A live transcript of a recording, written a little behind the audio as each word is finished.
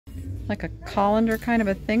like a colander kind of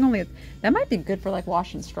a thing. Only that might be good for like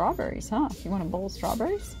washing strawberries, huh? If you want a bowl of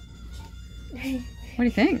strawberries. What do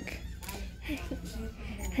you think?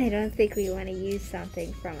 I don't think we want to use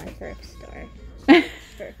something from a thrift store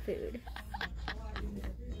for food.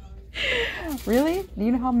 Really? Do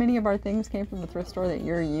you know how many of our things came from the thrift store that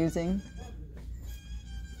you're using?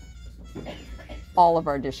 All of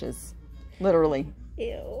our dishes. Literally.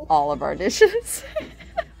 Ew. All of our dishes.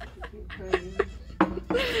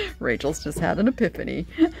 Rachel's just had an epiphany.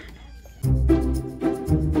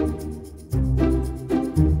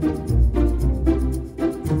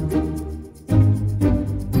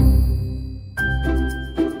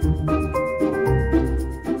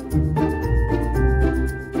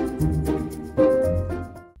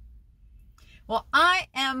 Well, I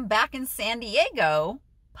am back in San Diego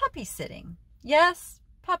puppy sitting. Yes,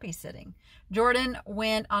 puppy sitting. Jordan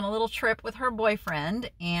went on a little trip with her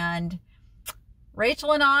boyfriend, and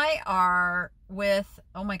Rachel and I are with,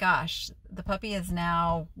 oh my gosh, the puppy is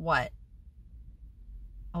now, what,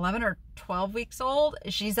 11 or 12 weeks old?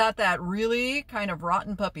 She's at that really kind of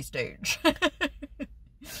rotten puppy stage.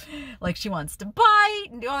 Like she wants to bite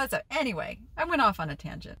and do all that stuff. Anyway, I went off on a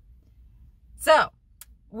tangent. So,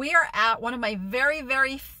 we are at one of my very,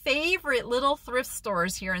 very favorite little thrift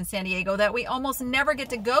stores here in San Diego that we almost never get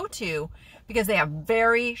to go to because they have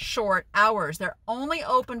very short hours. They're only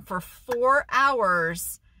open for 4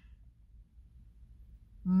 hours.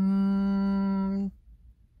 Only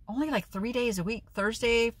like 3 days a week,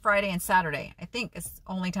 Thursday, Friday, and Saturday. I think it's the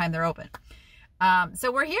only time they're open. So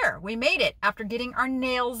we're here. We made it after getting our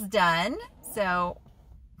nails done. So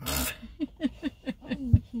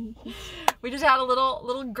we just had a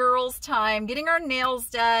little girls' time getting our nails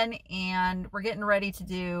done, and we're getting ready to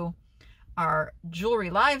do our jewelry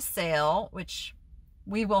live sale, which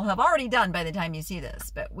we will have already done by the time you see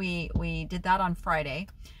this, but we did that on Friday.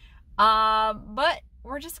 But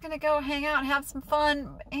we're just gonna go hang out and have some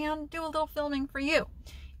fun and do a little filming for you.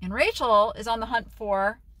 And Rachel is on the hunt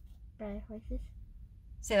for Briar horses.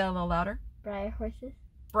 Say that a little louder. Briar horses.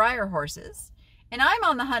 Briar horses. And I'm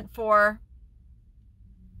on the hunt for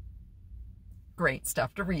great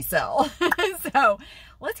stuff to resell. So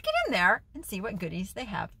let's get in there and see what goodies they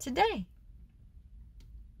have today.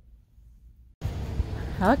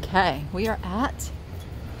 Okay, we are at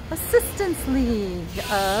Assistance League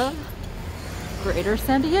of Greater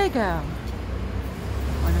San Diego.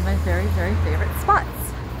 One of my very, very favorite spots.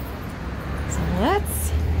 So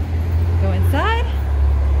let's go inside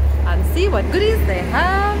and see what goodies they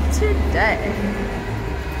have today.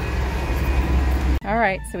 All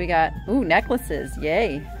right, so we got, ooh, necklaces,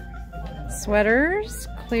 yay. Sweaters,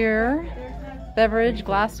 clear, beverage,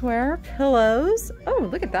 glassware, pillows. Oh,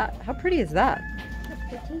 look at that. How pretty is that?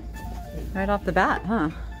 Right off the bat,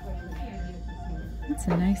 huh? That's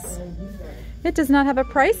a nice, it does not have a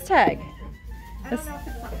price tag.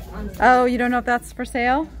 Oh, you don't know if that's for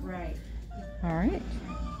sale? Right. All right.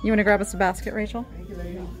 You want to grab us a basket, Rachel?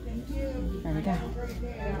 There we go.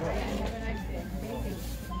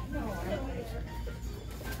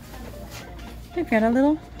 I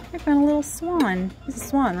found a little swan. He's a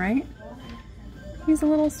swan, right? He's a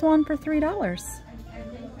little swan for $3.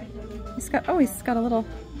 He's got a little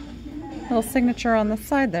signature on the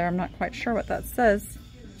side there. I'm not quite sure what that says.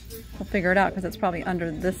 We'll figure it out because it's probably under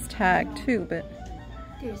this tag too, but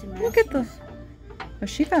look at the, oh,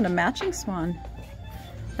 she found a matching swan.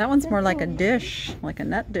 That one's more like a dish, like a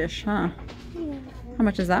net dish, huh? Yeah. How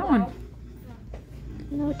much is that one?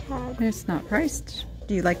 No tag. It's not priced.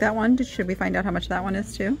 Do you like that one? Should we find out how much that one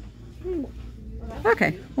is too?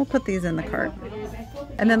 Okay, we'll put these in the cart.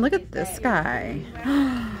 And then look at this guy.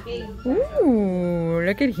 Ooh,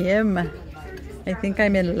 look at him. I think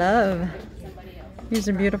I'm in love. Here's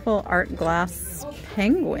a beautiful art glass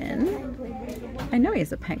penguin. I know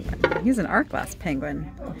he's a penguin. He's an art glass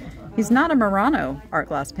penguin. He's not a Murano art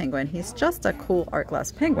glass penguin. He's just a cool art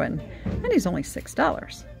glass penguin. And he's only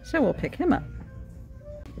 $6. So we'll pick him up.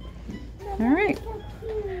 All right.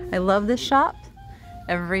 I love this shop.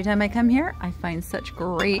 Every time I come here, I find such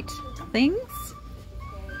great things.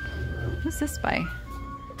 Who's this by?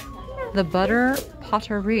 The Butter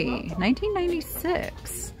Pottery,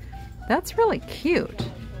 1996. That's really cute.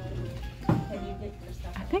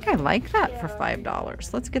 I think I like that for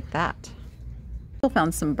 $5. Let's get that. Still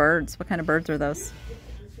found some birds. What kind of birds are those?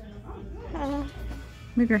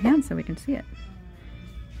 Move your hand so we can see it.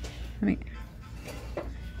 I mean,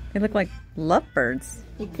 they look like lovebirds.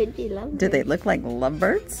 It could be lovebirds. Do they look like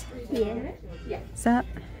lovebirds? Yeah. Is that?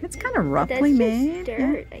 It's kind of roughly made. That's just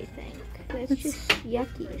dirt, I think. That's just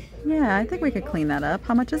yucky. Yeah, I think we could clean that up.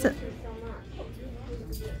 How much is it?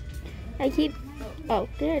 I keep Oh,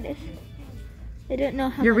 there it is. I don't know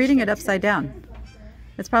how You're much reading it this upside down.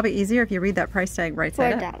 It's probably easier if you read that price tag right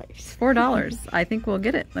side up. $4. $4. I think we'll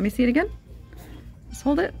get it. Let me see it again. Just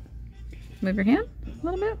hold it. Move your hand a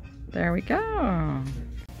little bit. There we go.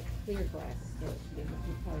 Clear glass.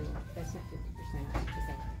 That's not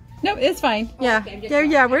 50%. No, it's fine. Yeah. Okay,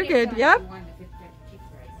 Yeah, we're good. Yep. One to 50 cheap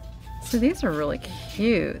price. So these are really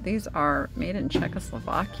cute. These are made in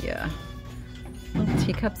Czechoslovakia. Little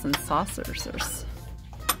teacups and saucers. There's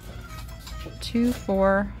 2,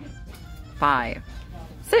 4, 5,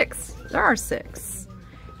 6. There are 6.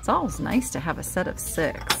 It's always nice to have a set of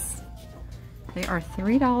 6. They are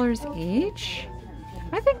 $3 each.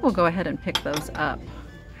 I think we'll go ahead and pick those up.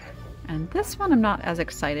 And this one I'm not as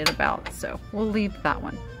excited about, so we'll leave that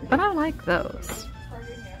one. But I like those.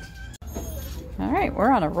 All right,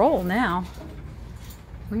 we're on a roll now.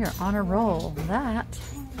 We are on a roll. That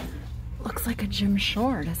looks like a Jim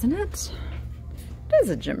Shore, doesn't it? It is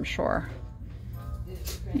a Jim Shore.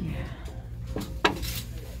 Yeah.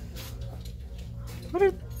 What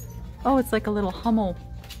are... Oh, it's like a little Hummel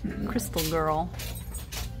crystal girl.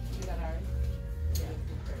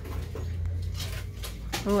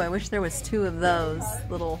 Oh, I wish there was 2 of those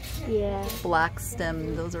little black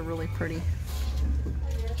stem. Those are really pretty.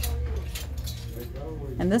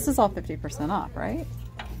 And this is all 50% off, right?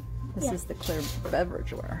 This is the clear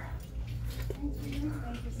beverageware.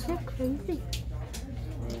 So crazy.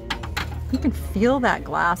 You can feel that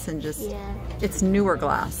glass and just, it's newer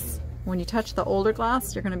glass. When you touch the older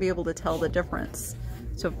glass, you're going to be able to tell the difference.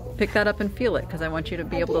 So pick that up and feel it, because I want you to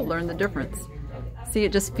be able to learn the difference. See,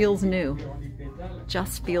 it just feels new.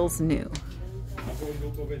 Just feels new.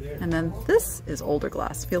 And then this is older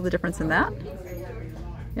glass. Feel the difference in that?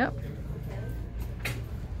 Yep.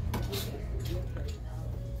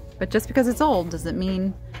 But just because it's old doesn't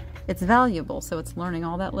mean it's valuable. So it's learning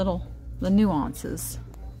all that the nuances.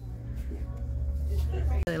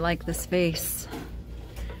 I really like this vase.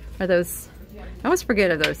 Are those, I always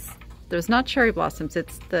forget, are those not cherry blossoms.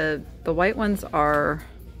 It's the white ones are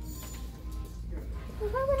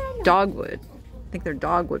dogwood. I think they're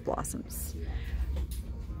dogwood blossoms.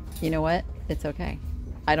 You know what? It's okay.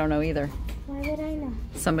 I don't know either. Why would I know?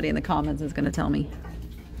 Somebody in the comments is going to tell me.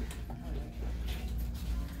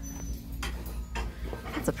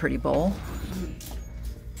 That's a pretty bowl.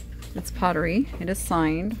 It's pottery. It is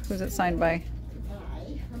signed. Who's it signed by?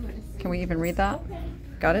 Can we even read that?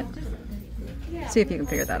 Got it? See if you can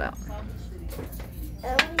figure that out.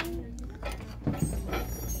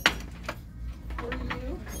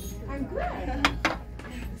 I'm good.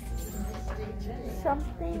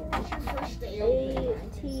 Something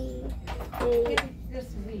A-T-A.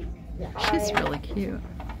 This week. She's really cute.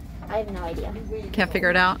 I have no idea. Can't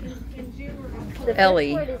figure it out? The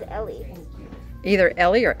Ellie. first word is Ellie. Either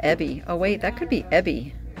Ellie or Ebby. Oh wait, that could be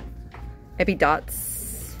Ebby. Ebby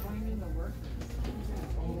Dots.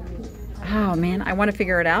 Oh man, I want to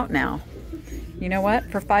figure it out now. You know what?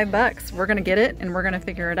 For $5, we're gonna get it and we're gonna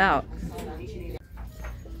figure it out.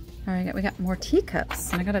 All right, we got more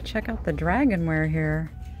teacups, and I gotta check out the dragonware here.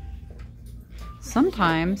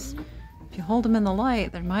 Sometimes, if you hold them in the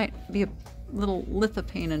light, there might be a little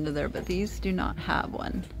lithophane into there, but these do not have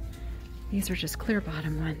one. These are just clear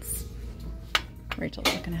bottom ones.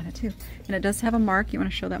 Rachel's looking at it too. And it does have a mark. You want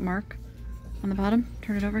to show that mark on the bottom?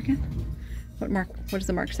 Turn it over again. What mark? What does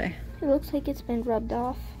the mark say? It looks like it's been rubbed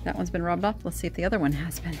off. That one's been rubbed off. Let's see if the other one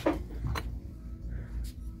has been.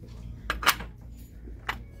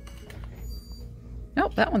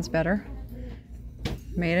 Nope, that one's better.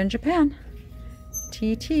 Made in Japan.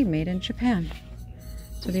 TT, made in Japan.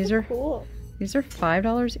 So these are cool. These are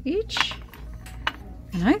 $5 each.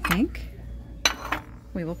 And I think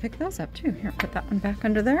we will pick those up too. Here, put that one back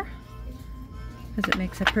under there, because it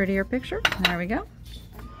makes a prettier picture. There we go.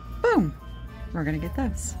 Boom. We're gonna get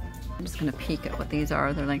those. I'm just gonna peek at what these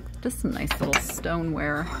are. They're like just some nice little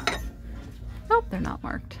stoneware. Oh, they're not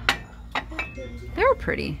marked. They're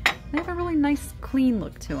pretty. They have a really nice, clean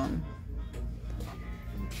look to them.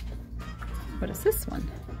 What is this one?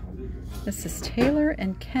 This is Taylor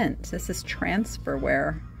and Kent. This is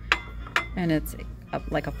transferware, and it's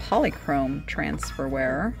like a polychrome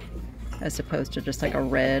transferware, as opposed to just like a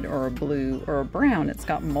red or a blue or a brown. It's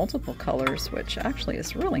got multiple colors, which actually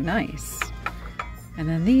is really nice. And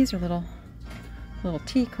then these are little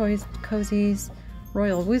tea cozies,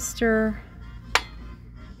 Royal Worcester.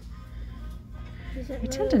 I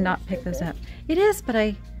tend to not pick those up. It is, but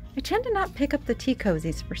I tend to not pick up the tea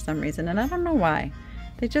cozies for some reason, and I don't know why.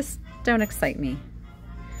 They just don't excite me.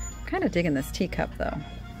 I'm kind of digging this teacup though.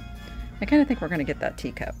 I kind of think we're going to get that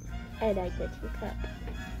teacup. I like the teacup.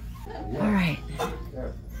 All right.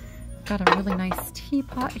 got a really nice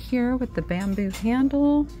teapot here with the bamboo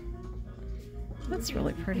handle. That's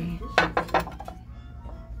really pretty.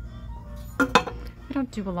 I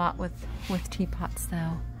don't do a lot with teapots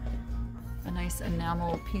though. A nice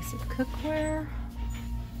enamel piece of cookware.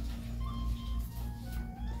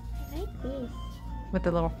 I like these. With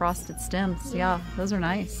the little frosted stems. Yeah, those are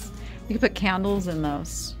nice. You can put candles in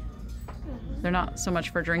those. They're not so much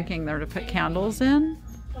for drinking, they're to put candles in.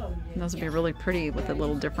 And those would be really pretty with the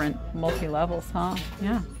little different multi-levels, huh?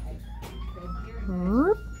 Yeah.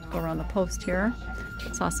 Go around the post here.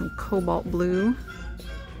 Saw some cobalt blue.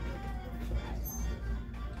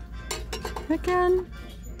 Again,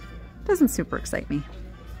 doesn't super excite me.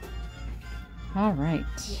 All right.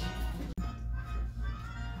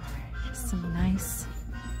 Just some nice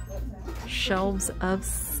shelves of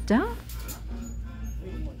stuff.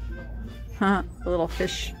 Huh, the little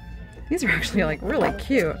fish. These are actually like really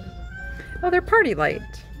cute. Oh, they're party light.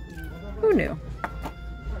 Who knew?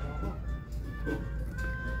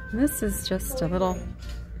 This is just a little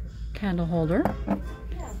candle holder.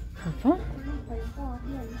 Purple.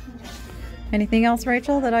 Anything else,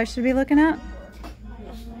 Rachel, that I should be looking at?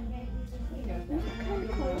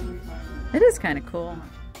 It is kind of cool.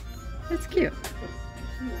 It's cute.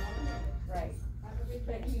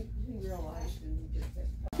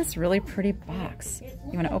 This really pretty box.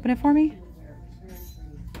 You want to open it for me?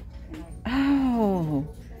 Oh,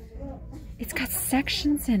 it's got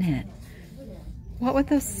sections in it. What would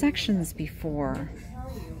those sections be for?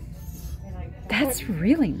 That's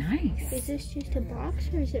really nice. Is this just a box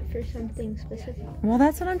or is it for something specific? Well,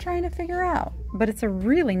 that's what I'm trying to figure out. But it's a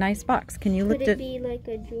really nice box. Can you lift it? Could it be like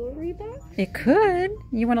a jewelry box? It could.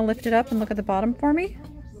 You want to lift it up and look at the bottom for me?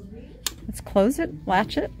 Let's close it,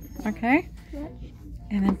 latch it, okay?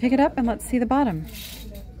 And then pick it up and let's see the bottom.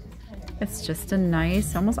 It's just a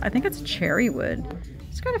nice, almost, I think it's cherry wood.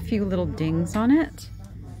 It's got a few little dings on it.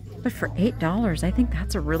 But for $8, I think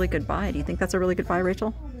that's a really good buy. Do you think that's a really good buy,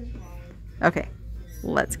 Rachel? Okay,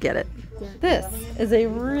 let's get it. This is a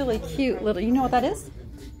really cute little, you know what that is?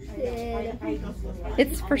 Yeah.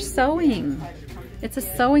 It's for sewing. It's a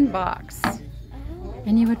sewing box.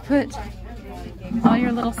 And you would put all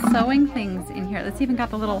your little sewing things in here. It's even got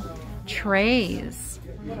the little trays.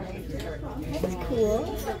 That's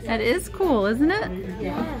cool. That is cool, isn't it?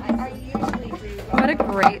 Yeah. What a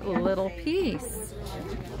great little piece.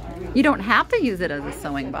 You don't have to use it as a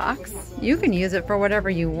sewing box. You can use it for whatever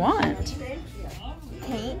you want.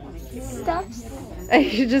 Paint stuff.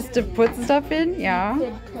 Just to put stuff in? Yeah.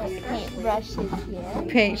 Could put paint brushes here.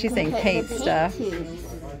 Paint, she's saying Put paint the stuff. tubes.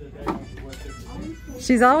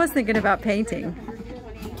 She's always thinking about painting.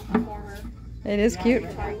 It is cute.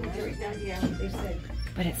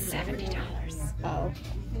 But it's $70. Oh.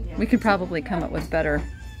 We could probably come up with better,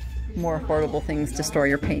 more affordable things to store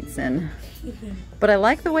your paints in. But I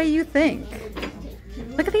like the way you think.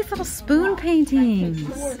 Look at these little spoon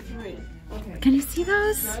paintings. Can you see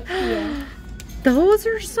those? Yeah. Those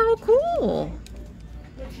are so cool.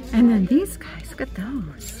 And then these guys, look at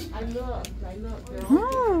those.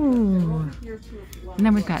 Oh. And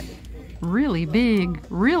then we've got really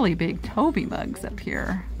big Toby mugs up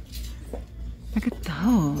here. Look at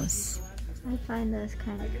those. I find those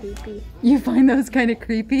kind of creepy. You find those kind of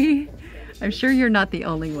creepy? I'm sure you're not the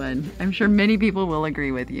only one. I'm sure many people will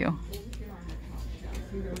agree with you.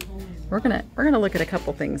 We're gonna look at a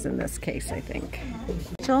couple things in this case, I think.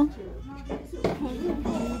 Rachel,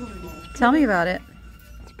 tell me about it.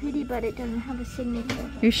 It's pretty, but it doesn't have a signature.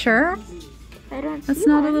 You sure? I don't. That's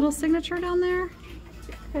not a little signature down there?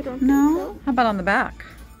 I don't No? think How about on the back?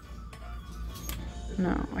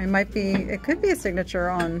 No, it might be, it could be a signature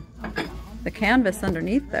on the canvas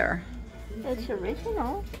underneath there. so. It's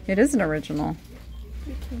original. It is an original.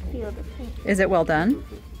 You can feel the paint. Is it well done?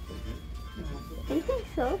 I think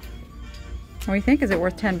so. What do you think? Is it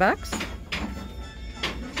worth 10 bucks?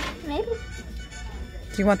 Maybe.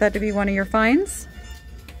 Do you want that to be one of your finds?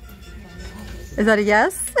 Is that a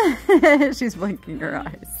yes? She's blinking her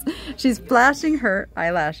eyes. She's flashing her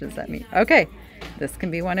eyelashes at me. Okay, this can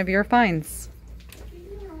be one of your finds.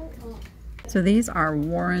 So these are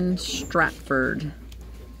Warren Stratford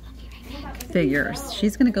figures.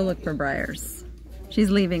 She's gonna go look for Briars. She's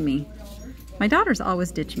leaving me. My daughters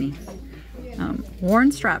always ditch me.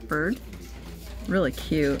 Warren Stratford, really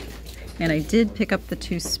cute. And I did pick up the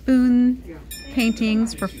 2 spoon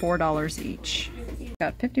paintings for $4 each.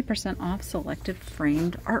 Got 50% off selected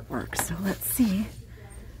framed artwork. So let's see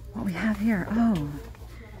what we have here. Oh,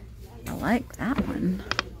 I like that one.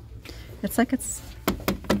 It's like it's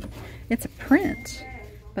a print,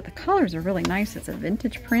 but the colors are really nice. It's a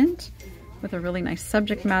vintage print, with a really nice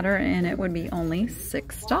subject matter, and it would be only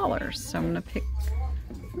 $6. So I'm gonna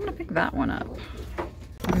pick that one up.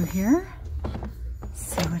 Through here,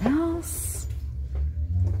 see what else.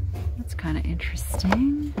 That's kind of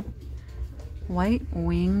interesting. White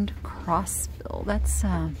winged crossbill. That's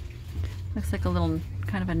looks like a little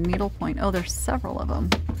kind of a needlepoint. Oh, there's several of them,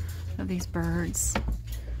 of these birds.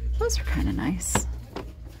 Those are kind of nice.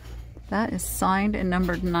 That is signed and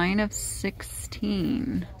numbered 9 of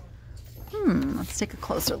 16. Let's take a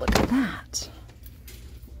closer look at that.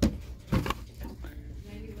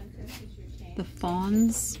 The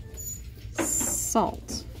Fawn's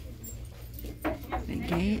Salt by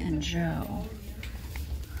Gay and Joe.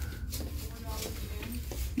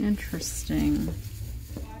 Interesting.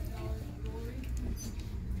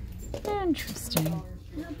 Interesting.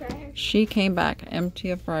 She came back empty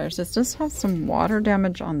of briars. This does have some water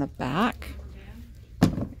damage on the back.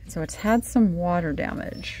 So it's had some water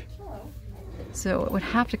damage. So it would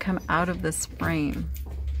have to come out of this frame.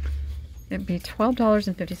 It'd be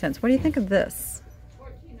 $12.50. What do you think of this?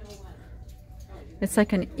 It's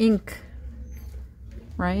like an ink,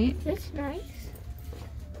 right? It's nice.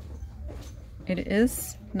 It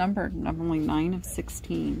is numbered, only 9 of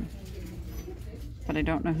 16. But I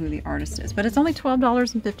don't know who the artist is. But it's only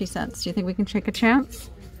 $12.50. Do you think we can take a chance?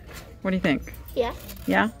 What do you think? Yeah.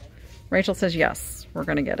 Yeah? Rachel says yes. We're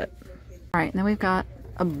going to get it. All right, and then we've got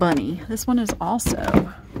a bunny. This one is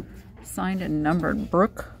also signed and numbered.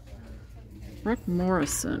 Brooke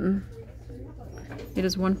Morrison. It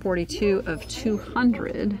is 142 of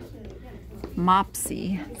 200.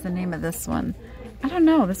 Mopsy is the name of this one. I don't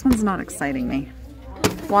know. This one's not exciting me.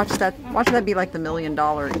 Watch that be like the $1 million,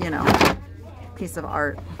 you know, piece of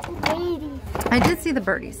art. I did see the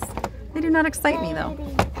birdies. They do not excite me though.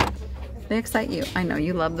 They excite you. I know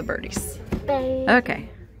you love the birdies. Okay.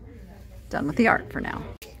 Done with the art for now.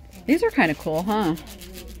 These are kind of cool, huh?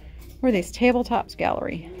 Where are these? Tabletops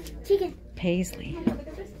Gallery. Chicken. Paisley.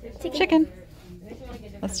 Chicken.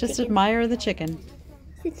 Let's just admire the chicken.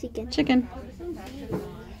 The chicken. Chicken.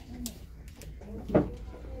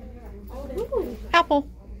 Ooh, Apple.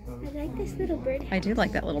 I like this little bird I do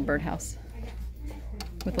like that little birdhouse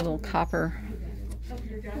with a little copper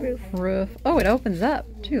roof. Oh, it opens up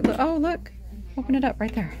too. Oh, look. Open it up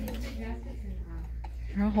right there.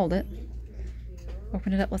 Here, I'll hold it.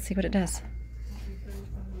 Open it up. Let's see what it does.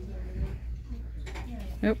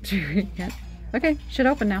 Nope. Okay, should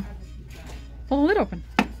open now. Pull the lid open.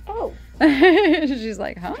 Oh. She's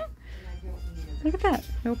like, huh? Look at that.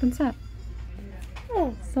 It opens up.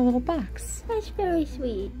 Oh, It's a little box. that's very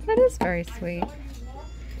sweet. That is very sweet.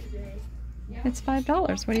 It's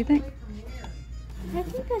 $5. What do you think? I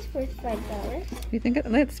think that's worth $5. You think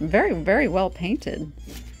it's very, very well painted.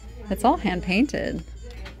 It's all hand painted.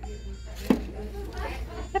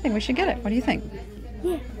 I think we should get it. What do you think?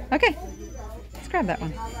 Yeah. Okay. Let's grab that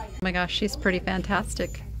one. Oh my gosh, she's pretty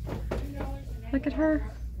fantastic. Look at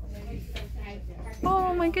her.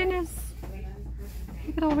 Oh my goodness.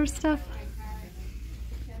 Look at all her stuff.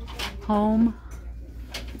 Home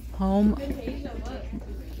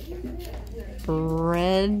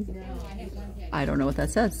bread. I don't know what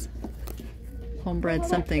that says. Homebred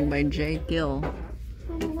something by J. Gill.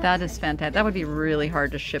 That is fantastic. That would be really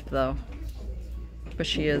hard to ship though. But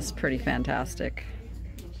she is pretty fantastic.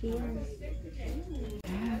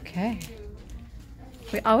 Okay.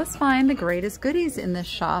 We always find the greatest goodies in this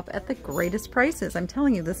shop at the greatest prices. I'm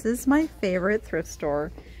telling you, this is my favorite thrift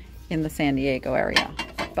store in the San Diego area,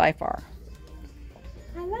 by far.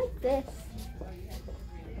 I like this.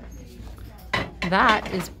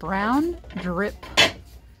 That is brown drip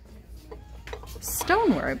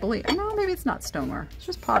stoneware, I believe. No, maybe it's not stoneware. It's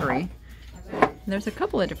just pottery. And there's a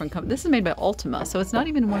couple of different companies. This is made by Ultima, so it's not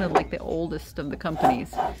even one of like the oldest of the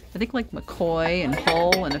companies. I think like McCoy and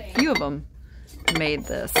Hull and a few of them made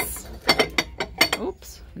this.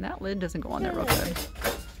 Oops, and that lid doesn't go on there real good.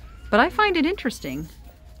 But I find it interesting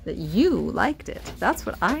that you liked it. That's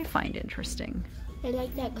what I find interesting. I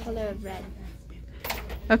like that color of red.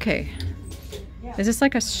 Okay. Is this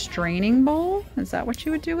like a straining bowl? Is that what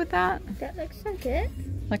you would do with that? That looks like it.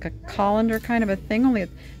 Like a colander kind of a thing? Only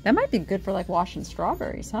that might be good for like washing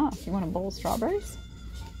strawberries, huh? If you want a bowl of strawberries?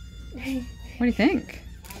 What do you think?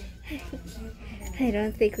 I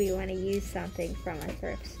don't think we want to use something from a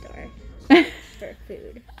thrift store for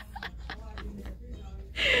food.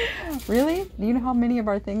 Really? Do you know how many of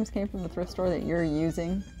our things came from the thrift store that you're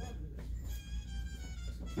using?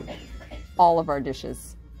 All of our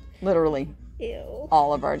dishes. Literally. Ew.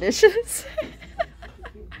 All of our dishes.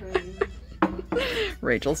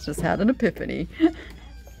 Rachel's just had an epiphany.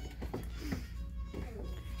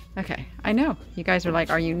 Okay, I know. You guys are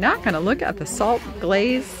like, are you not going to look at the salt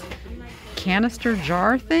glaze canister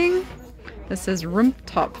jar thing? This is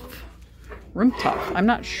Rumptopf. Rumptopf. I'm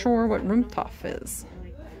not sure what Rumptopf is.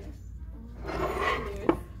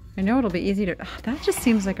 I know it'll be easy to... that just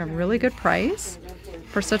seems like a really good price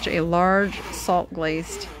for such a large salt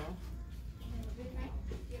glazed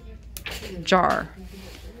jar.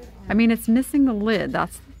 I mean, it's missing the lid.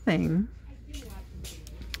 That's the thing.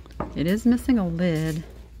 It is missing a lid.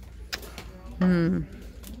 I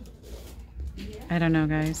don't know,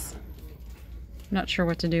 guys. Not sure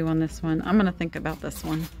what to do on this one. I'm gonna think about this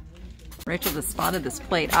one. Rachel just spotted this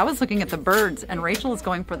plate. I was looking at the birds and Rachel is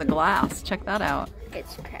going for the glass. Check that out.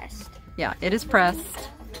 It's pressed. Yeah, it is pressed.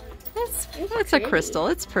 It's a crystal.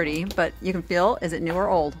 It's pretty, but you can feel, is it new or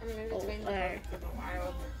old?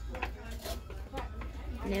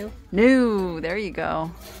 New. New. There you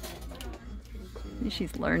go.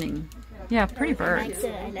 She's learning. Yeah, pretty birds.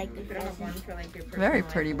 I like the pheasant. Very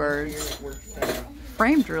pretty birds.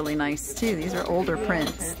 Framed really nice too. These are older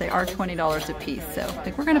prints. They are $20 a piece, so I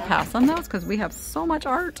think we're gonna pass on those because we have so much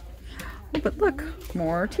art. Oh, but look,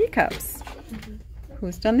 more teacups.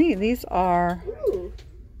 Who's done these? These are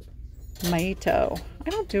Maito.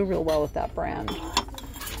 I don't do real well with that brand.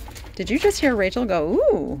 Did you just hear Rachel go,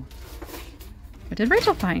 ooh? What did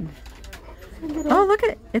Rachel find? Oh, look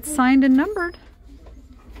at it. It's signed and numbered.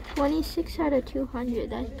 26 out of 200.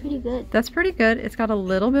 That's pretty good. That's pretty good. It's got a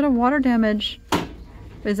little bit of water damage.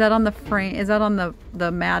 Is that on the frame? Is that on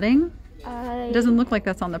the matting? It doesn't look like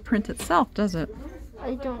that's on the print itself, does it?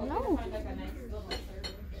 I don't know.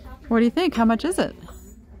 What do you think? How much is it?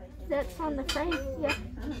 That's on the frame. Yeah.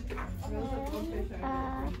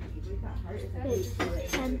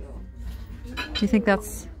 It's 10. Do you think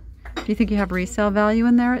that's... Do you think you have resale value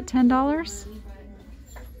in there at $10?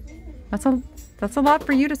 That's a lot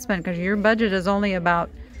for you to spend because your budget is only about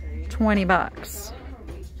 20 bucks.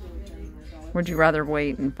 Would you rather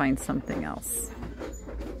wait and find something else?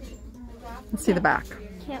 Let's see the back.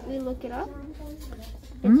 Can't we look it up?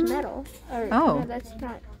 It's metal. Or, oh. No, that's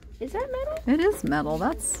not. Is that metal? It is metal.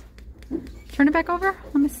 That's... Turn it back over.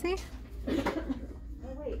 Let me see.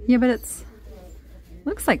 Yeah, but it's...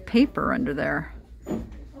 Looks like paper under there.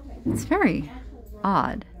 It's very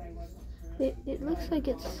odd. It looks like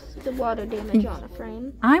it's the water damage on the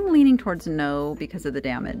frame. I'm leaning towards no because of the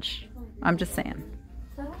damage. I'm just saying.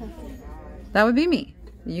 Okay. That would be me.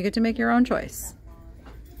 You get to make your own choice.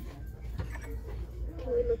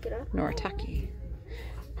 Can we look it up? Noritake.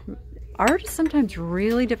 Art is sometimes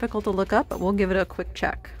really difficult to look up, but we'll give it a quick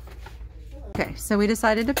check. Okay, so we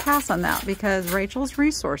decided to pass on that because Rachel's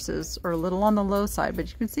resources are a little on the low side, but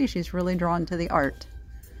you can see she's really drawn to the art.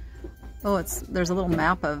 Oh, there's a little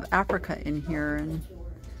map of Africa in here, and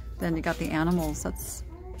then you got the animals. It's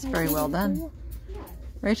very well done.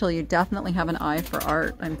 Rachel, you definitely have an eye for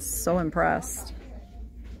art. I'm so impressed.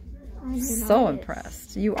 So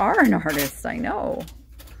impressed. You are an artist, I know.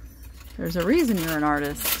 There's a reason you're an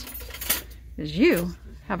artist. Because you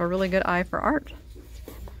have a really good eye for art.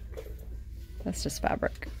 That's just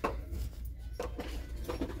fabric.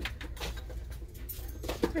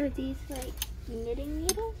 Are these like knitting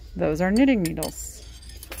needles? Those are knitting needles.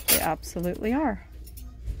 They absolutely are.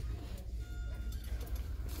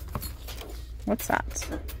 What's that?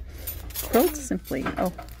 Quilt Simply.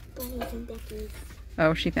 Oh. Bunnies and duckies.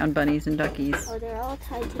 Oh, she found bunnies and duckies. Oh, they're all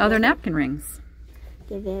tied together. Oh, they're napkin rings.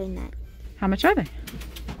 They're very nice. How much are they?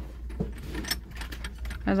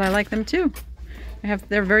 As I like them too.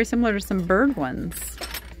 They're very similar to some bird ones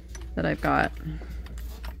that I've got.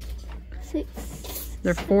 6.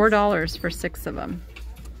 They're $4 for 6 of them.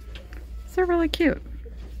 So they're really cute.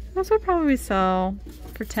 Those would probably sell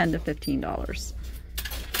for $10 to $15.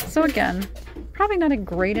 So again, probably not a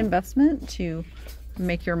great investment to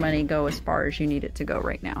make your money go as far as you need it to go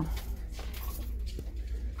right now.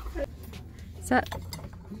 So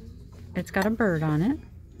it's got a bird on it,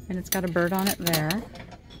 and it's got a bird on it there.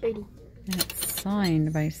 Pretty. And it's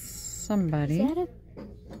signed by somebody. Is that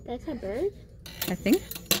that's a bird? I think.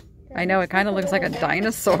 I know it kind of looks like a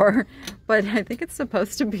dinosaur, but I think it's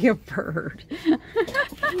supposed to be a bird.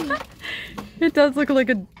 It does look like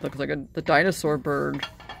the dinosaur bird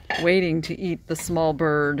waiting to eat the small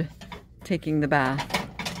bird taking the bath.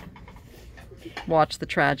 Watch the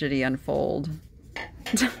tragedy unfold.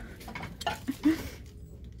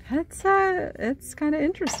 It's kind of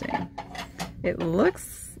interesting. It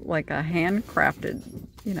looks like a handcrafted,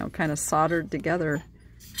 you know, kind of soldered together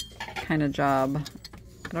kind of job.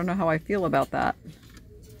 I don't know how I feel about that.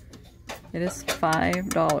 It is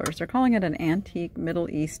 $5. They're calling it an antique Middle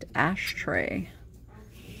East ashtray.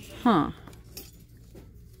 Huh.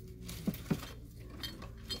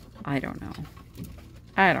 I don't know.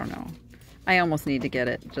 I don't know. I almost need to get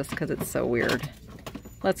it just because it's so weird.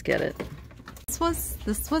 Let's get it.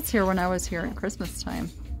 This was here when I was here at Christmas time.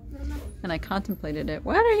 And I contemplated it.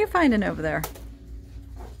 What are you finding over there?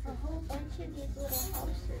 A whole bunch of these little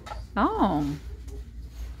houses. Oh.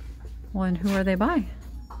 Well, and who are they by?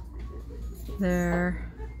 They're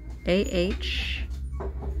AH.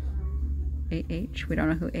 AH. We don't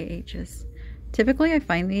know who AH is. Typically I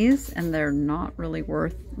find these and they're not really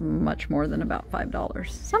worth much more than about $5.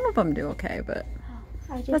 Some of them do okay, but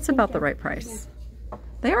that's about the right price.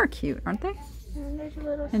 They are cute, aren't they? And there's a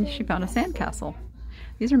little And she found a sandcastle.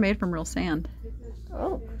 These are made from real sand.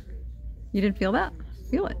 Oh, You didn't feel that?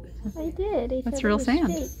 Feel it. I did. I That's thought real it was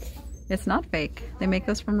sand. fake. It's not fake. They make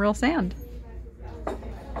those from real sand.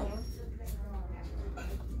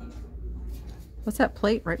 What's that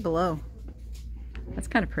plate right below? That's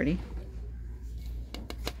kind of pretty.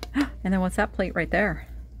 And then what's that plate right there?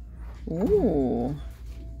 Ooh.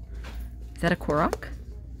 Is that a Korok?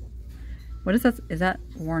 What is that? Is that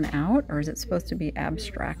worn out or is it supposed to be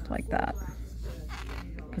abstract like that?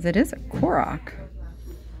 Because it is a Korok.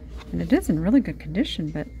 And it is in really good condition,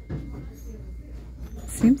 but it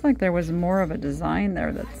seems like there was more of a design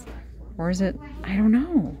there that's, or is it, I don't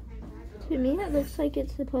know. To me, it looks like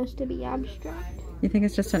it's supposed to be abstract. You think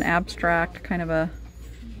it's just an abstract kind of a,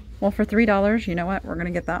 well, for $3, you know what? We're going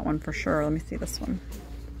to get that one for sure. Let me see this one.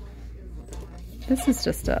 This is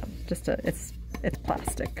just a, it's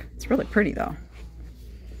plastic. It's really pretty though.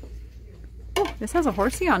 Oh, this has a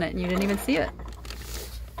horsey on it and you didn't even see it.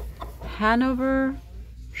 Hanover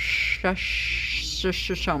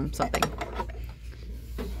something.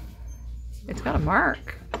 It's got a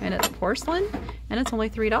mark and it's porcelain and it's only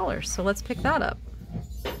 $3. So let's pick that up.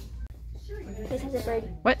 It has a bird.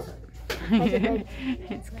 What? Has a bird.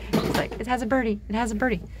 She's like, it has a birdie. It has a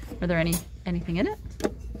birdie. Are there anything in it?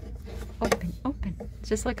 Open, open. It's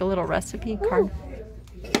just like a little recipe card.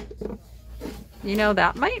 You know,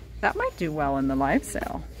 that might do well in the live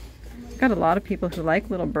sale. Got a lot of people who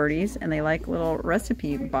like little birdies and they like little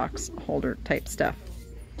recipe box holder type stuff.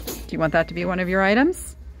 Do you want that to be one of your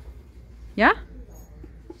items? Yeah?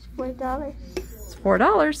 It's $4. It's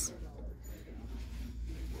 $4.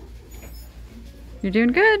 You're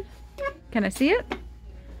doing good. Can I see it?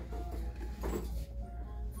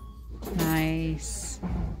 Nice.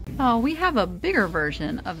 Oh, we have a bigger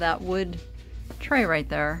version of that wood tray right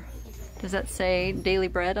there. Does that say Daily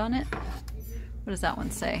Bread on it? What does that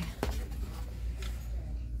one say?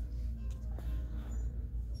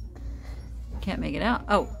 Can't make it out.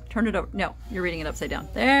 Oh, turn it over. No, you're reading it upside down.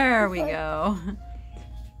 There we go.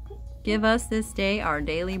 Give us this day our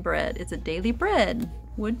daily bread. It's a daily bread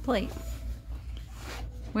wood plate.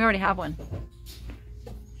 We already have one.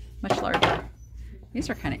 Much larger.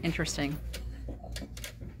 These are kind of interesting.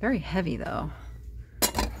 Very heavy though.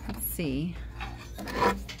 Let's see.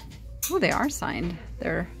 Oh, they are signed.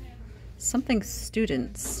 They're something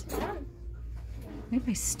students. Made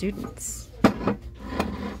by students.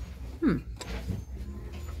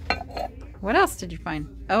 What else did you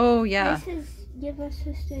find? Oh yeah. This is give us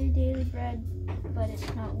this day daily bread, but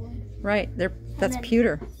it's not wood. Right. That's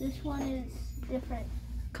pewter. This one is different.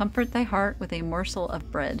 Comfort thy heart with a morsel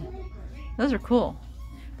of bread. Those are cool,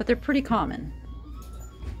 but they're pretty common.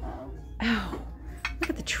 Oh, look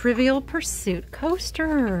at the Trivial Pursuit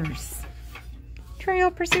coasters. Trivial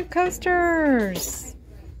Pursuit coasters.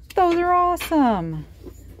 Those are awesome.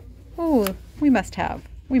 Oh, we must have.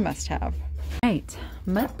 We must have. Right,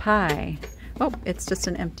 mud pie. Oh, it's just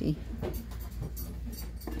an empty.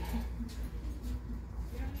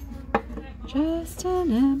 Just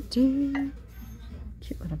an empty.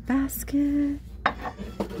 Cute little basket.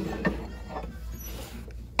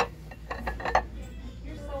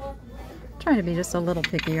 Trying to be just a little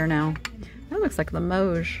pickier now. That looks like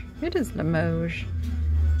Limoges. It is Limoges.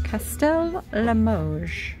 Castel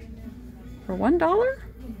Limoges. For $1?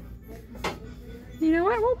 You know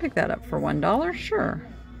what? We'll pick that up for $1. Sure.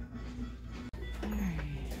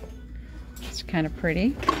 It's kind of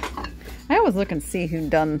pretty. I always look and see who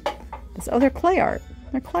done this. Oh, they're clay art.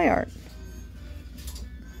 They're clay art.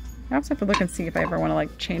 I also have to look and see if I ever want to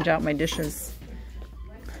like change out my dishes.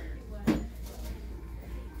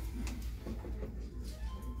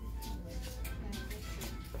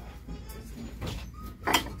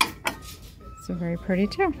 So very pretty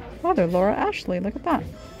too. Oh, they're Laura Ashley. Look at that.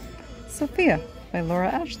 Sophia by Laura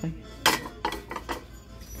Ashley.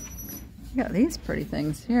 You got these pretty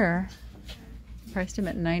things here. Priced them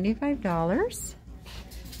at $95.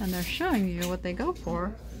 And they're showing you what they go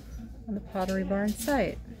for on the Pottery Barn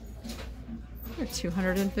site. They're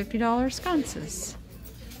 $250 sconces.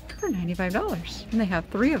 for $95. And they have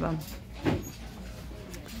 3 of them.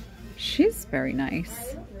 She's very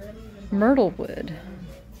nice. Myrtlewood.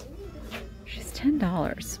 She's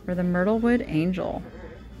 $10 for the Myrtlewood Angel.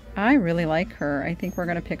 I really like her. I think we're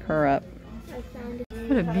going to pick her up.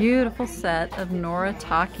 What a beautiful set of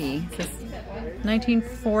Noritake. This is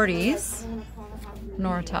 1940s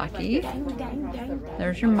Noritake.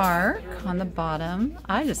 There's your mark on the bottom.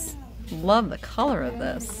 I just love the color of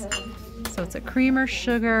this. So it's a creamer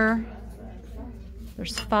sugar.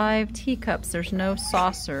 There's 5 teacups. There's no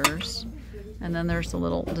saucers. And then there's the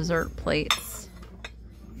little dessert plates.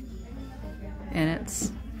 And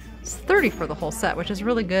it's $30 for the whole set, which is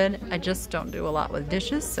really good. I just don't do a lot with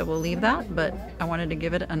dishes, so we'll leave that, but I wanted to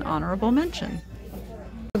give it an honorable mention.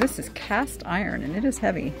 This is cast iron, and it is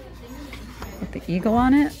heavy. With the eagle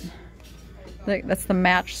on it. That's the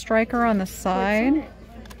match striker on the side.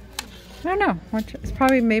 I don't know. It's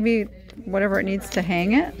probably maybe whatever it needs to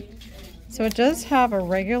hang it. So it does have a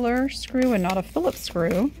regular screw and not a Phillips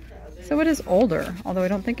screw. So it is older, although I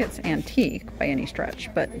don't think it's antique by any stretch,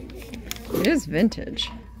 but it is vintage.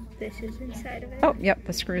 This is inside of it. Oh, yep,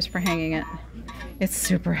 the screws for hanging it. It's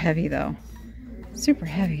super heavy though. Super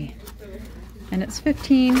heavy. And it's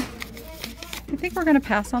 $15. I think we're gonna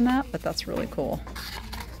pass on that, but that's really cool.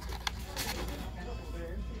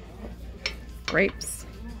 Grapes.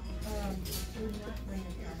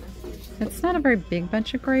 It's not a very big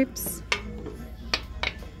bunch of grapes,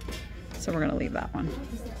 so we're gonna leave that one.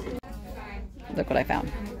 Look what I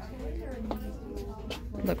found.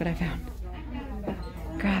 Look what I found.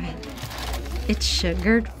 Grab it. It's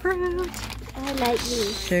sugared fruit. I like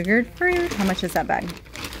these. Sugared fruit. How much is that bag?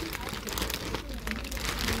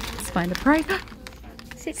 Let's find a price.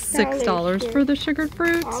 $6 for the sugared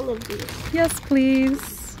fruit. All of these. Yes,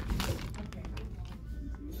 please.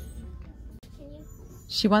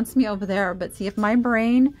 She wants me over there, but see, if my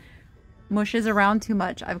brain mushes around too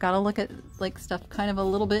much, I've got to look at like stuff kind of a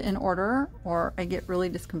little bit in order, or I get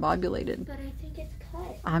really discombobulated. But I think it's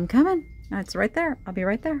cut. I'm coming. It's right there. I'll be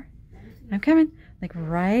right there. I'm coming. Like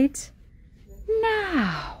right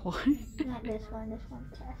now. Not this one. This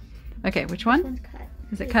one's cut. Okay, which This one? one's cut.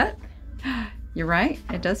 Is it cut? You're right.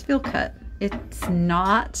 It does feel cut. It's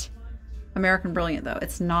not American Brilliant though.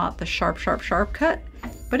 It's not the sharp, sharp, sharp cut,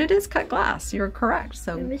 but it is cut glass. You're correct.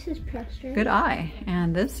 So And this is pressed, right? good eye.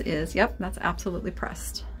 And this is, yep, that's absolutely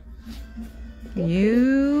pressed.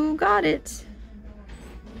 You got it.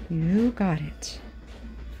 You got it.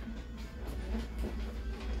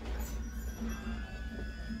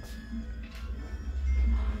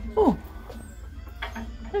 Oh,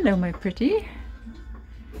 hello, my pretty.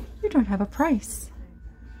 You don't have a price.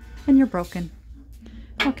 And you're broken.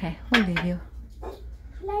 Okay, we'll leave you. I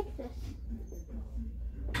like this.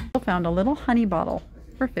 I found a little honey bottle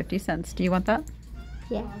for 50 cents. Do you want that?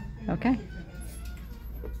 Yeah. Okay.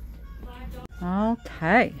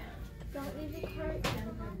 Okay. Don't leave the cart.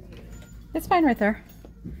 It's fine right there.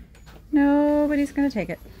 Nobody's gonna take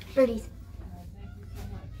it. Birdies.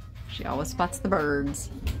 She always spots the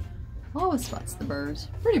birds. Always spots the birds.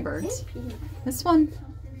 Pretty birds. This one,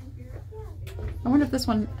 I wonder if this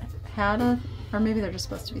one had a, or maybe they're just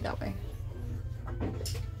supposed to be that way.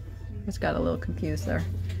 Just got a little confused there.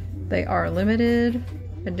 They are limited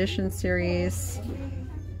edition series.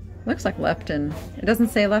 Looks like Lefton. It doesn't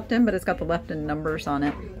say Lefton, but it's got the Lefton numbers on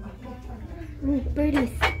it. Ooh,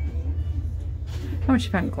 birdies. Oh, she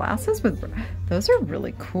found glasses with, those are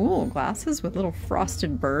really cool. Glasses with little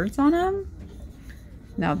frosted birds on them.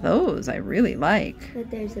 Now those I really like.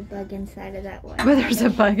 But there's a bug inside of that one. But there's a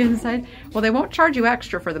bug inside. Well, they won't charge you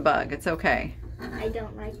extra for the bug. It's okay. I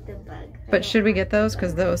don't like the bug. But should we get those?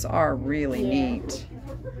 Because those are really Yeah. neat.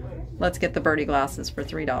 Let's get the birdie glasses for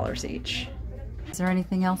 $3 each. Is there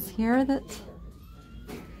anything else here that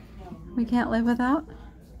we can't live without?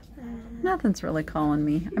 Nothing's really calling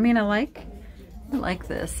me. I mean, I like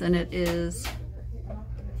this, and it is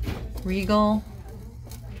Regal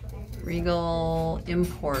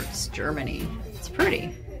Imports, Germany. It's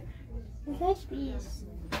pretty. I like these.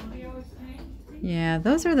 Yeah,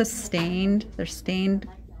 those are the stained. They're stained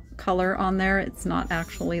color on there. It's not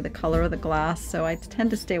actually the color of the glass, so I tend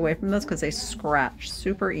to stay away from those because they scratch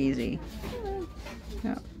super easy.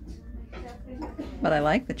 Yeah. But I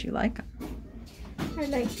like that you like them. I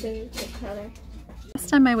like the color. Last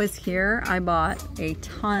time I was here, I bought a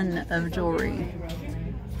ton of jewelry.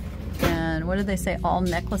 And what did they say? All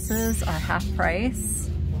necklaces are half price.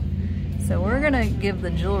 So we're gonna give the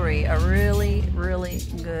jewelry a really, really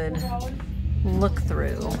good look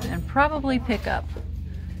through and probably pick up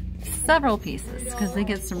several pieces because they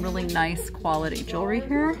get some really nice quality jewelry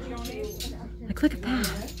here. Like, look at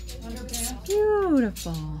that. It's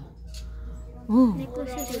beautiful. Ooh.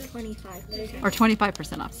 Necklaces are 25%. Or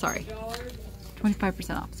 25% off, sorry.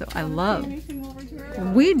 25% off. So I love.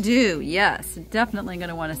 We do, yes. Definitely going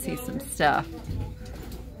to want to see some stuff.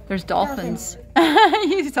 There's dolphins.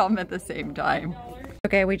 You saw them at the same time.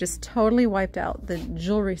 Okay, we just totally wiped out the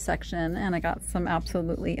jewelry section and I got some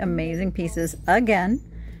absolutely amazing pieces again.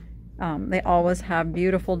 They always have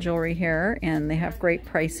beautiful jewelry here and they have great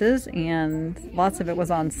prices and lots of it was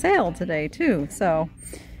on sale today too. So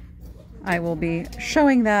I will be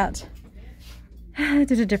showing that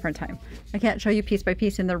at a different time. I can't show you piece by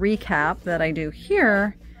piece in the recap that I do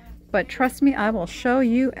here, but trust me, I will show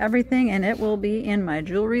you everything and it will be in my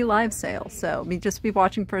jewelry live sale. So just be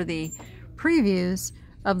watching for the previews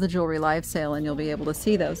of the jewelry live sale and you'll be able to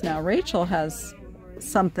see those. Now Rachel has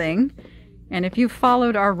something, and if you've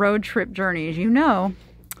followed our road trip journeys, you know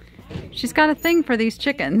she's got a thing for these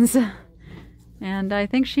chickens. And I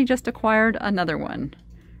think she just acquired another one.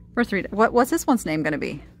 For 3 days. What's this one's name going to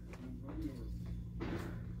be?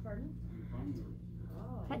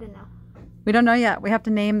 I don't know. We don't know yet. We have to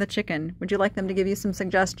name the chicken. Would you like them to give you some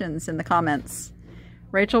suggestions in the comments?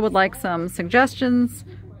 Rachel would like some suggestions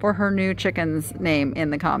for her new chicken's name in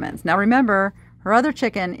the comments. Now remember, her other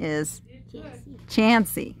chicken is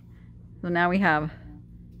Chansey. So now we have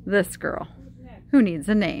this girl who needs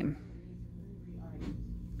a name.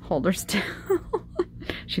 Hold her still.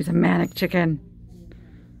 She's a manic chicken.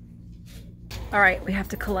 All right, we have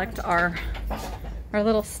to collect our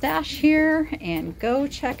little stash here and go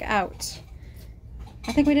check out.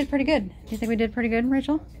 I think we did pretty good. Do you think we did pretty good,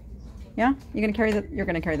 Rachel? Yeah? You're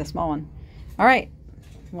gonna carry the small one. All right.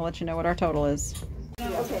 We'll let you know what our total is.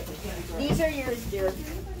 Okay. These are yours, dear.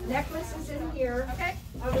 Necklace is in here. Okay.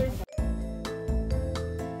 Others.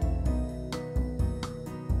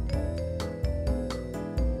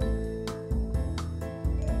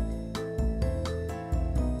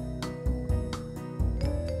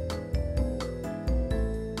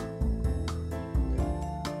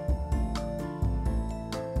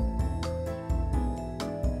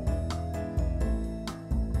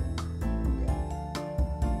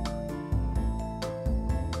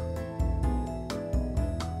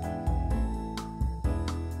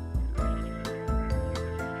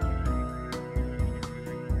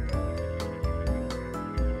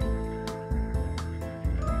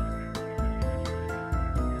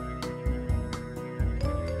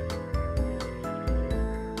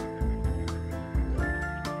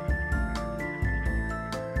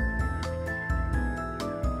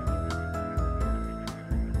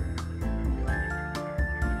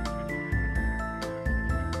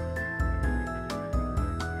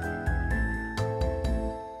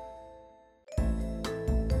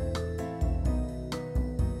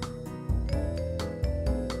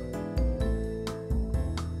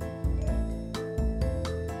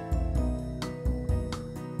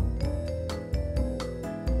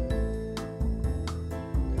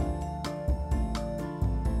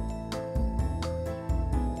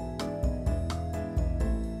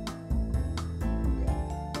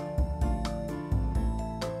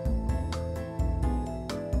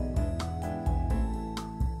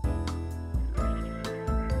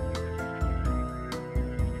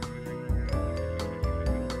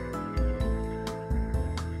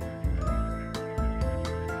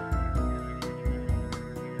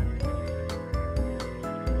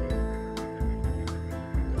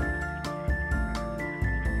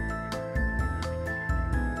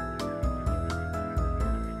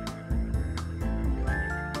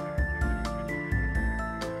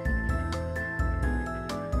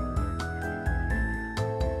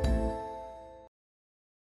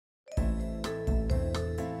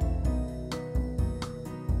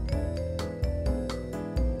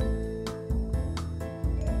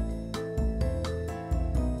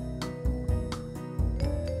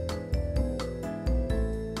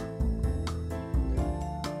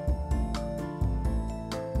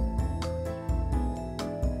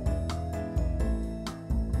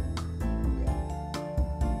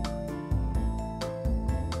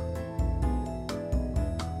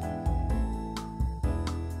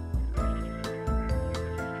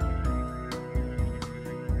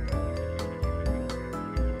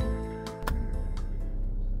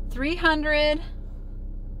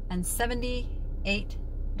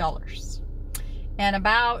 $378. And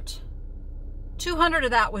about 200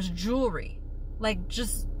 of that was jewelry. Like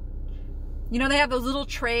just, you know, they have those little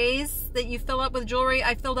trays that you fill up with jewelry.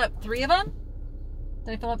 I filled up 3 of them.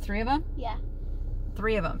 Did I fill up 3 of them? Yeah.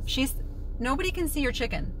 3 of them. Nobody can see your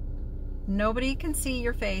chicken. Nobody can see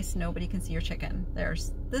your face. Nobody can see your chicken.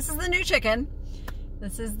 This is the new chicken.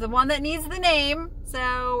 This is the one that needs the name.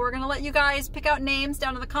 So we're going to let you guys pick out names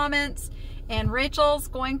down in the comments. And Rachel's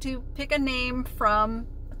going to pick a name from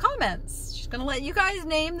the comments. She's going to let you guys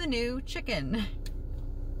name the new chicken.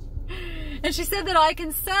 And she said that I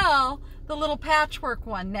can sell the little patchwork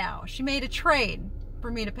one now. She made a trade for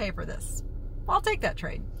me to pay for this. Well, I'll take that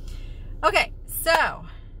trade. Okay, so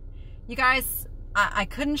you guys, I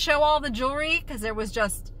couldn't show all the jewelry because there was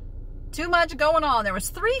just too much going on. There was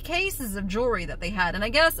 3 cases of jewelry that they had. And I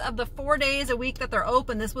guess of the 4 days a week that they're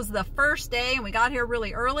open, this was the first day and we got here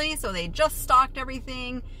really early. So they just stocked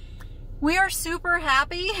everything. We are super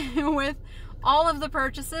happy with all of the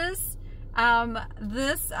purchases.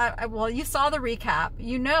 Well, you saw the recap.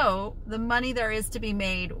 You know the money there is to be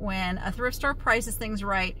made when a thrift store prices things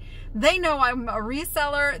right. They know I'm a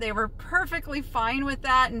reseller. They were perfectly fine with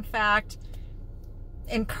that. In fact,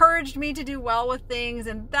 encouraged me to do well with things,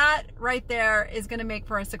 and that right there is going to make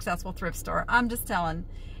for a successful thrift store. I'm just telling.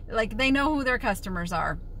 Like, they know who their customers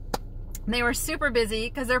are. They were super busy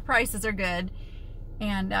because their prices are good,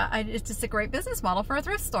 and it's just a great business model for a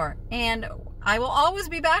thrift store. And I will always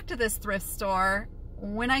be back to this thrift store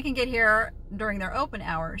when I can get here during their open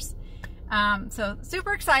hours. So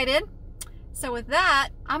super excited. So with that,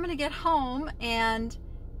 I'm going to get home and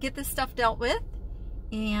get this stuff dealt with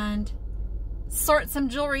and sort some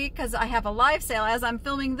jewelry because I have a live sale. As I'm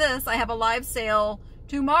filming this, I have a live sale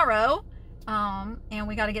tomorrow, and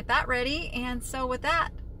we got to get that ready. And so with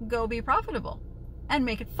that, go be profitable and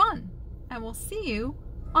make it fun, and we'll see you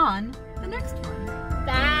on the next one.